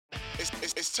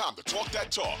It's time to talk that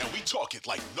talk, and we talk it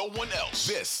like no one else.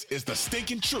 This is The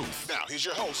Stinking Truth. Now, here's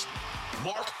your host,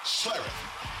 Mark Schlereth.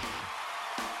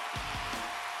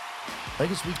 I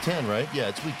think it's week 10, right? Yeah,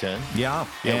 it's week 10. Yeah,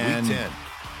 week 10.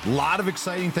 A lot of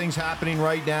exciting things happening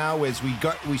right now as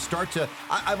we start to.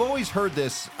 I've always heard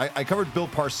this. I covered Bill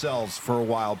Parcells for a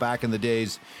while back in the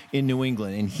days in New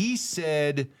England, and he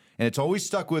said, and it's always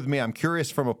stuck with me. I'm curious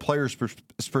from a player's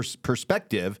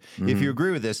perspective, if you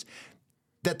agree with this,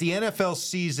 that the NFL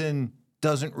season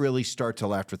doesn't really start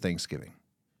till after Thanksgiving.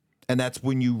 And that's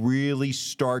when you really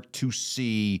start to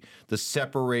see the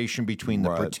separation between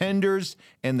the pretenders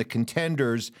and the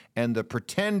contenders. And the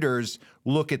pretenders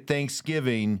look at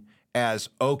Thanksgiving as,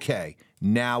 okay,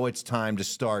 now it's time to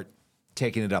start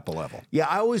taking it up a level. Yeah,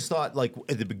 I always thought, like,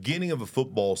 at the beginning of a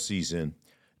football season,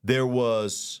 there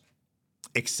was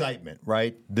excitement,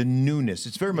 right? The newness.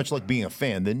 It's very much like being a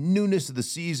fan. The newness of the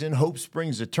season, hope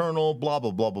springs eternal, blah,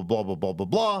 blah, blah, blah, blah, blah, blah, blah,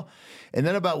 blah. And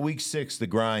then about week 6, the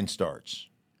grind starts.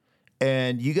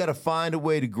 And you got to find a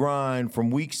way to grind from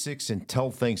week 6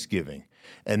 until Thanksgiving.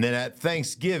 And then at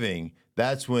Thanksgiving,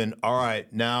 that's when, all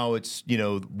right, now it's,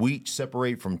 wheat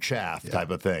separate from chaff type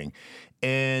of thing.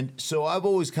 And so I've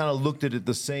always kind of looked at it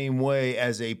the same way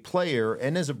as a player,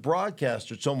 and as a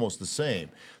broadcaster, it's almost the same.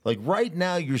 Like right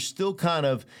now, you're still kind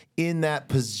of in that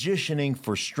positioning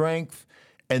for strength.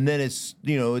 And then it's,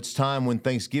 it's time when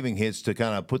Thanksgiving hits to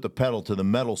kind of put the pedal to the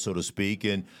metal, so to speak.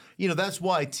 And, that's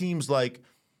why teams like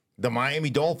the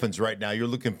Miami Dolphins right now, you're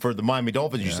looking for the Miami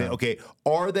Dolphins. You're saying, okay,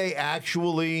 are they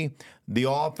actually the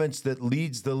offense that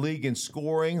leads the league in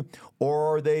scoring,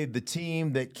 or are they the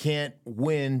team that can't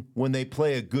win when they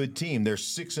play a good team? They're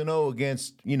 6-0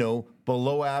 against,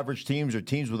 below average teams or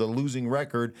teams with a losing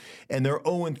record, and they're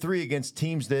 0-3 against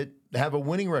teams that have a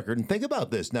winning record. And think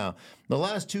about this now. The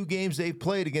last 2 games they've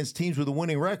played against teams with a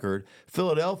winning record,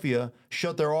 Philadelphia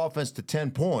shut their offense to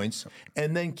 10 points,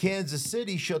 and then Kansas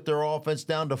City shut their offense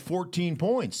down to 14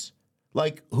 points.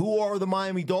 Like, who are the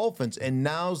Miami Dolphins? And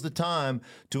now's the time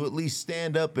to at least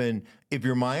stand up and, if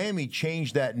you're Miami,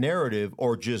 change that narrative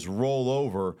or just roll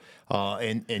over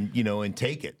and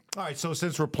take it. All right, so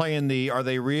since we're playing the are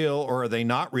they real or are they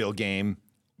not real game,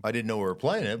 I didn't know we were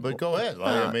playing it, but go ahead.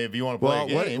 I mean, if you want to play a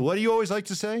game. What do you always like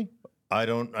to say? I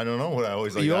don't know what I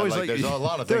always like. You always there's a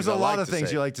lot of things. There's a lot of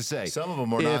things you like to say. Some of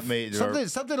them are not made.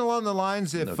 Something along the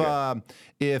lines.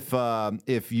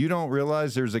 If you don't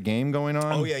realize there's a game going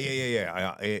on. Oh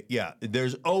yeah.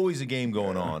 There's always a game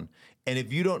going on, and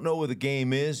if you don't know what the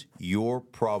game is, you're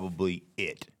probably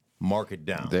it. Mark it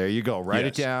down. There you go. Write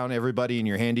it down, everybody, in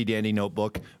your handy dandy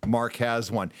notebook. Mark has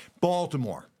one.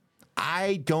 Baltimore.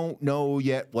 I don't know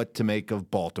yet what to make of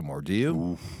Baltimore. Do you?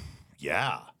 Ooh,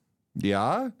 yeah.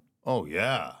 Yeah? Oh,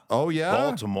 yeah. Oh, yeah?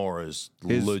 Baltimore is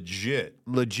legit.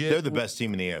 Legit? They're the best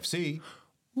team in the AFC.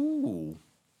 Ooh.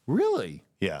 Really?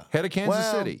 Yeah. Head of Kansas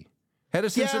City. Head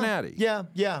of Cincinnati. Yeah.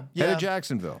 Head of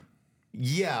Jacksonville.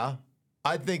 Yeah.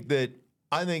 I think that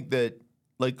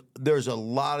like there's a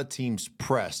lot of teams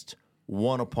pressed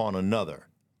one upon another.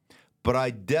 But I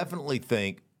definitely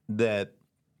think that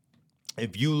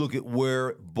if you look at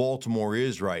where Baltimore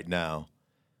is right now,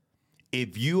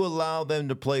 if you allow them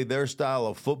to play their style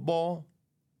of football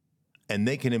and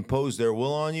they can impose their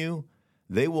will on you,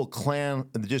 they will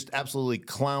just absolutely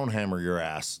clown hammer your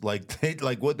ass. Like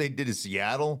what they did in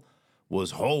Seattle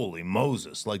was holy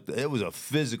Moses. Like it was a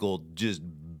physical just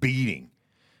beating.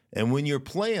 And when you're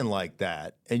playing like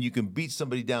that and you can beat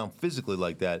somebody down physically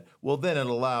like that, well, then it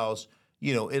allows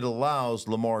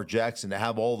Lamar Jackson to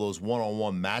have all those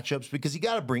one-on-one matchups because you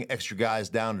got to bring extra guys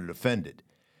down to defend it.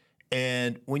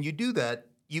 And when you do that,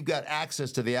 you've got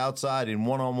access to the outside in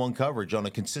one-on-one coverage on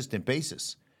a consistent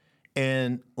basis.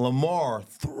 And Lamar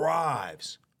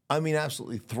thrives. I mean,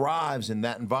 absolutely thrives in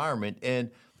that environment.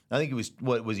 And I think it was,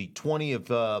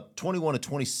 21 of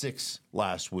 26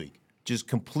 last week. Just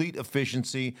complete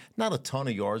efficiency, not a ton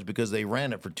of yards because they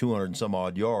ran it for 200 and some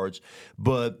odd yards,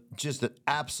 but just an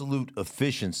absolute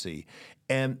efficiency.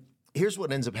 And here's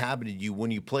what ends up happening to you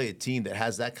when you play a team that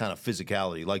has that kind of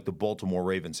physicality like the Baltimore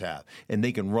Ravens have, and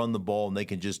they can run the ball and they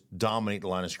can just dominate the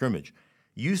line of scrimmage.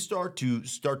 You start to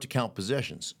count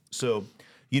possessions. So,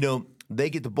 they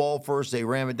get the ball first, they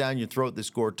ram it down your throat, they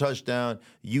score a touchdown,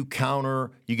 you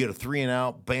counter, you get a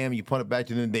 3-and-out, bam, you punt it back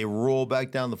to them, they roll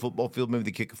back down the football field, maybe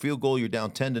they kick a field goal, you're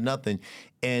down 10-0,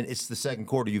 and it's the second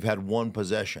quarter, you've had one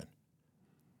possession.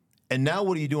 And now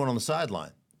what are you doing on the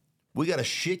sideline? We got to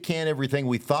shit can everything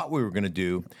we thought we were going to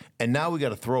do, and now we got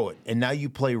to throw it. And now you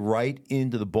play right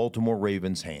into the Baltimore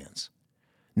Ravens' hands.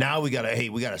 Now we got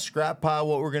to scrap pile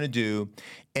what we're going to do.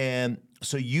 And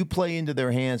So you play into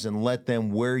their hands and let them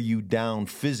wear you down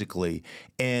physically.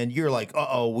 And you're like,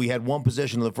 we had one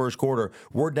possession in the first quarter.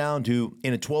 We're down to,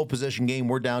 in a 12-possession game,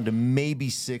 we're down to maybe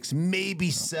 6,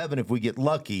 maybe 7 if we get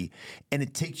lucky. And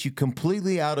it takes you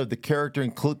completely out of the character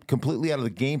and completely out of the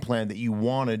game plan that you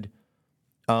wanted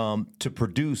to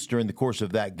produce during the course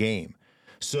of that game.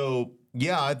 So,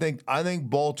 yeah, I think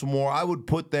Baltimore, I would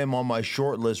put them on my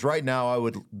short list. Right now, I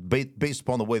would, based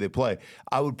upon the way they play,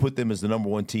 I would put them as the number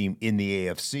 1 team in the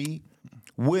AFC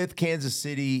with Kansas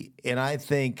City, and I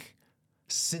think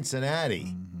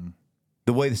Cincinnati,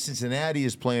 the way the Cincinnati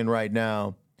is playing right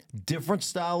now, different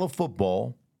style of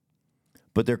football,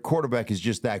 but their quarterback is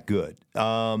just that good.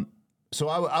 So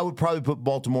I would probably put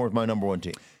Baltimore as my number 1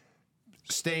 team.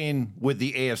 Staying with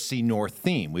the AFC North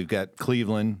theme, we've got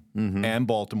Cleveland and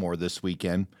Baltimore this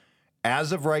weekend.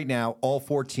 As of right now, all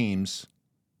 4 teams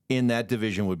in that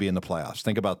division would be in the playoffs.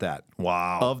 Think about that.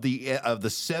 Wow. Of the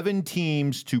 7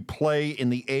 teams to play in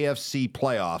the AFC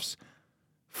playoffs,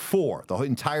 4, the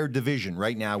entire division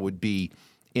right now would be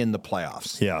in the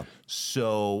playoffs. Yeah.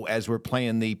 So as we're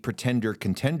playing the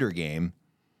pretender-contender game,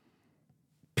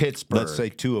 Pittsburgh. Let's say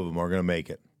 2 of them are going to make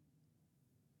it.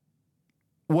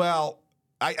 Well,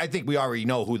 I think we already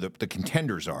know who the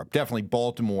contenders are. Definitely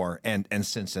Baltimore and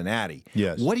Cincinnati.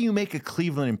 Yes. What do you make of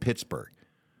Cleveland and Pittsburgh?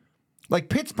 Like,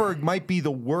 Pittsburgh might be the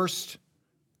worst,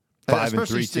 5 and 3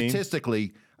 especially team.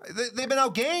 statistically. They've been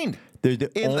outgained They're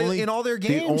the in all their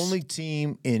games. The only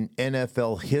team in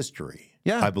NFL history,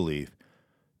 I believe,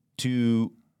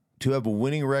 to have a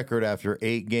winning record after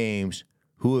 8 games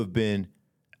who have been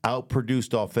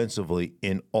outproduced offensively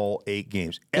in all 8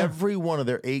 games. Yeah. Every one of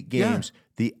their 8 games,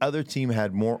 the other team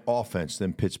had more offense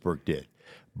than Pittsburgh did.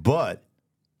 But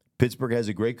Pittsburgh has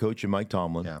a great coach in Mike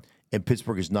Tomlin, and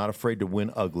Pittsburgh is not afraid to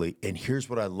win ugly. And here's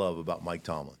what I love about Mike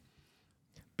Tomlin.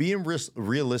 Being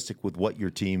realistic with what your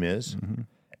team is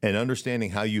and understanding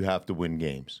how you have to win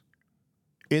games.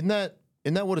 Isn't that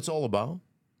what it's all about?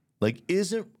 Like,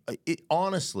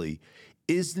 honestly,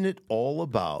 isn't it all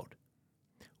about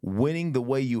winning the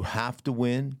way you have to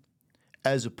win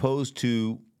as opposed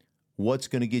to what's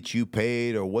going to get you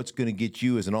paid or what's going to get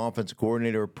you as an offensive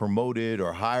coordinator promoted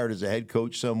or hired as a head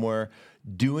coach somewhere,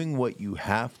 doing what you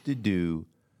have to do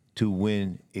to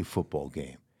win a football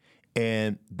game.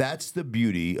 And that's the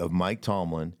beauty of Mike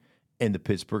Tomlin and the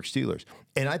Pittsburgh Steelers.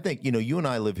 And I think, you and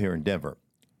I live here in Denver,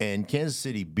 and Kansas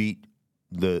City beat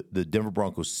the Denver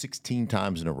Broncos 16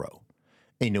 times in a row.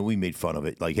 And, we made fun of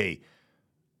it. Like, hey,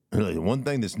 one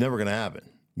thing that's never going to happen.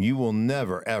 You will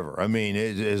never, ever. I mean,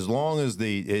 as long as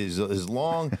the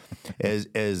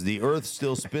earth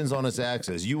still spins on its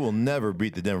axis, you will never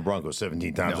beat the Denver Broncos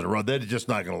 17 times in a row. They're just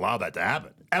not going to allow that to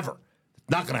happen, ever. It's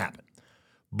not going to happen.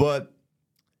 But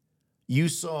you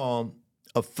saw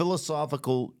a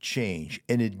philosophical change,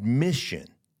 an admission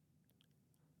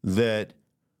that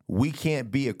we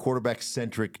can't be a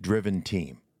quarterback-centric driven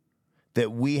team,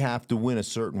 that we have to win a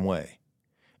certain way.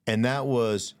 And that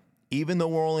was, even though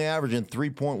we're only averaging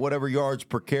 3-point-whatever yards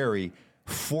per carry,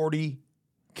 40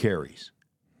 carries,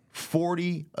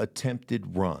 40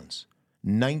 attempted runs,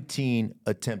 19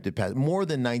 attempted passes, more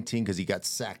than 19 because he got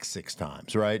sacked 6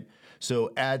 times, right?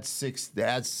 So add six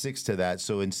to that,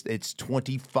 so it's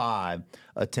 25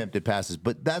 attempted passes.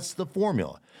 But that's the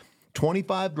formula.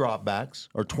 25 dropbacks,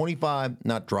 or 25,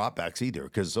 not dropbacks either,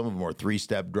 because some of them are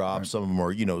 3-step drops, some of them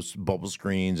are, bubble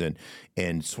screens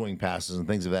and swing passes and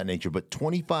things of that nature. But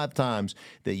 25 times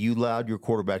that you allowed your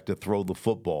quarterback to throw the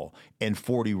football and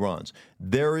 40 runs.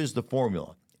 There is the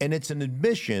formula. And it's an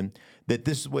admission that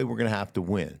this is the way we're going to have to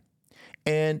win.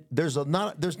 And there's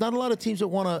not a lot of teams that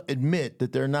want to admit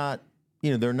that they're not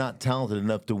talented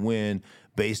enough to win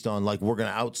based on, like, we're going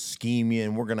to out-scheme you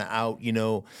and we're going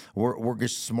to we're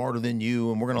just smarter than you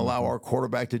and we're going to allow our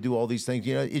quarterback to do all these things.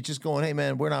 It's just going, hey,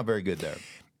 man, we're not very good there.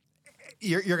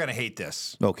 You're going to hate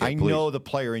this. Okay, I know the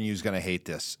player in you is going to hate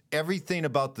this. Everything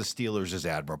about the Steelers is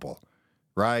admirable,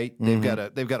 right? They've got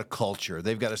a culture.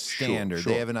 They've got a standard.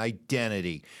 Sure. They have an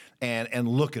identity. And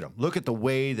look at them. Look at the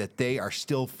way that they are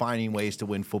still finding ways to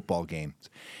win football games.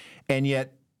 And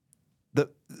yet,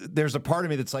 there's a part of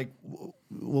me that's like,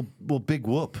 well, big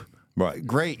whoop. Right.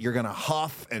 Great. You're going to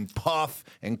huff and puff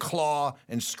and claw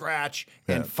and scratch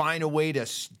and find a way to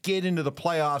get into the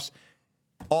playoffs.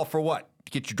 All for what?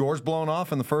 Get your doors blown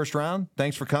off in the first round?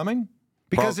 Thanks for coming?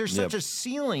 Because there's such a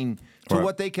ceiling to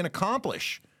what they can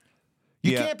accomplish.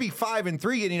 You can't be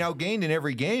 5-3 getting outgained in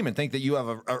every game and think that you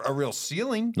have a real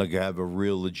ceiling. Like, I have a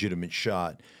real legitimate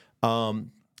shot.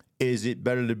 Is it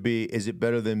better than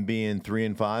being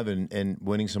 3-5 and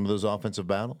winning some of those offensive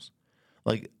battles?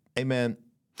 Like, hey, man,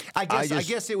 I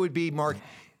guess it would be, Mark,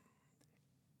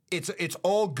 it's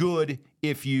all good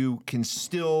if you can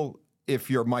still, if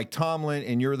you're Mike Tomlin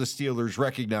and you're the Steelers,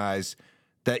 recognize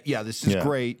that, this is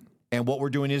great and what we're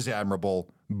doing is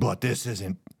admirable, but this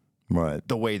isn't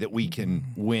the way that we can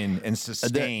win and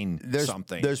sustain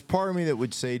something. There's part of me that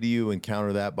would say to you and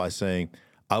counter that by saying,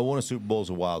 I won a Super Bowl as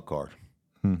a wild card.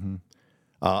 Mm-hmm.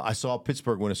 I saw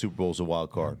Pittsburgh win a Super Bowl as a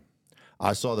wild card.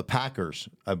 I saw the Packers,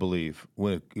 I believe,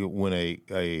 win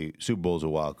a Super Bowl as a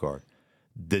wild card.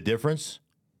 The difference?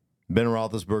 Ben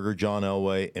Roethlisberger, John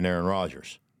Elway, and Aaron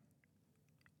Rodgers.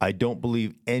 I don't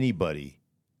believe anybody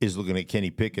is looking at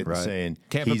Kenny Pickett and saying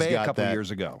Tampa he's Bay got a couple that.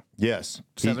 years ago. Yes.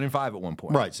 7-5 at one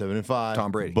point. Right, 7-5.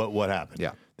 Tom Brady. But what happened?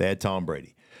 Yeah. They had Tom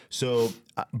Brady. So,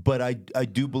 but I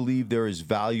do believe there is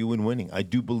value in winning. I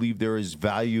do believe there is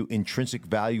value, intrinsic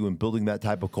value in building that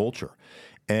type of culture.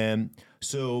 And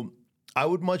so I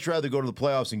would much rather go to the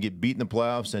playoffs and get beat in the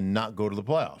playoffs and not go to the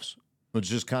playoffs. It's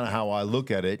just kind of how I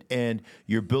look at it. And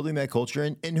you're building that culture,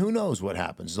 and who knows what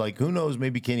happens. Like, who knows,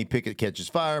 maybe Kenny Pickett catches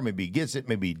fire, maybe he gets it,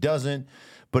 maybe he doesn't.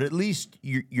 But at least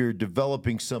you're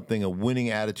developing something, a winning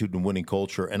attitude and winning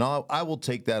culture. And I will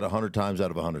take that 100 times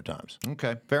out of 100 times.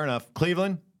 Okay, fair enough.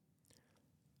 Cleveland?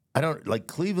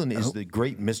 Cleveland is the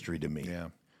great mystery to me. Yeah.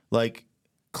 Like,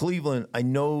 Cleveland, I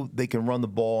know they can run the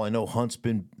ball. I know Hunt's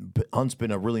been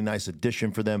a really nice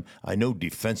addition for them. I know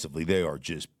defensively they are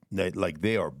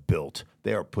they are built.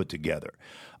 They are put together.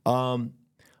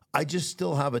 I just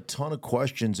still have a ton of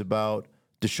questions about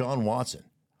Deshaun Watson.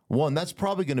 One, that's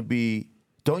probably going to be,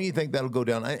 don't you think that'll go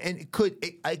down? And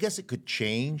I guess it could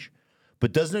change,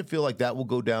 but doesn't it feel like that will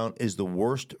go down as the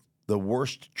worst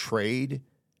trade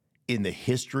in the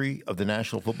history of the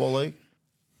National Football League?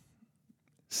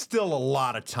 Still a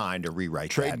lot of time to rewrite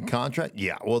Trade and contract?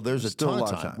 Yeah, well, there's a ton of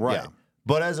time. Right. Yeah.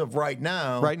 But as of right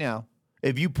now,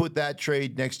 if you put that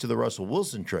trade next to the Russell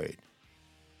Wilson trade,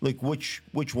 like which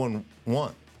one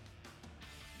won?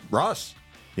 Russ.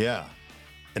 Yeah.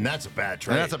 And that's a bad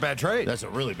trade. That's a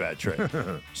really bad trade.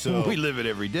 So we live it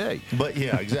every day. But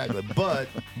yeah, exactly. but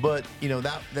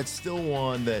that's still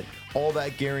one that all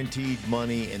that guaranteed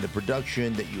money and the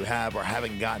production that you have or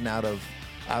haven't gotten out of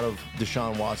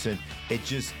Deshaun Watson, it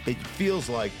feels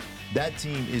like that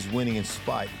team is winning in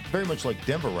spite, very much like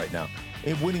Denver right now.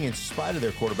 They're winning in spite of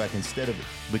their quarterback instead of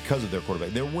because of their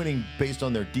quarterback. They're winning based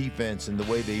on their defense and the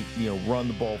way they run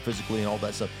the ball physically and all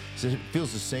that stuff. So it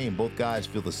feels the same. Both guys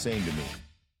feel the same to me.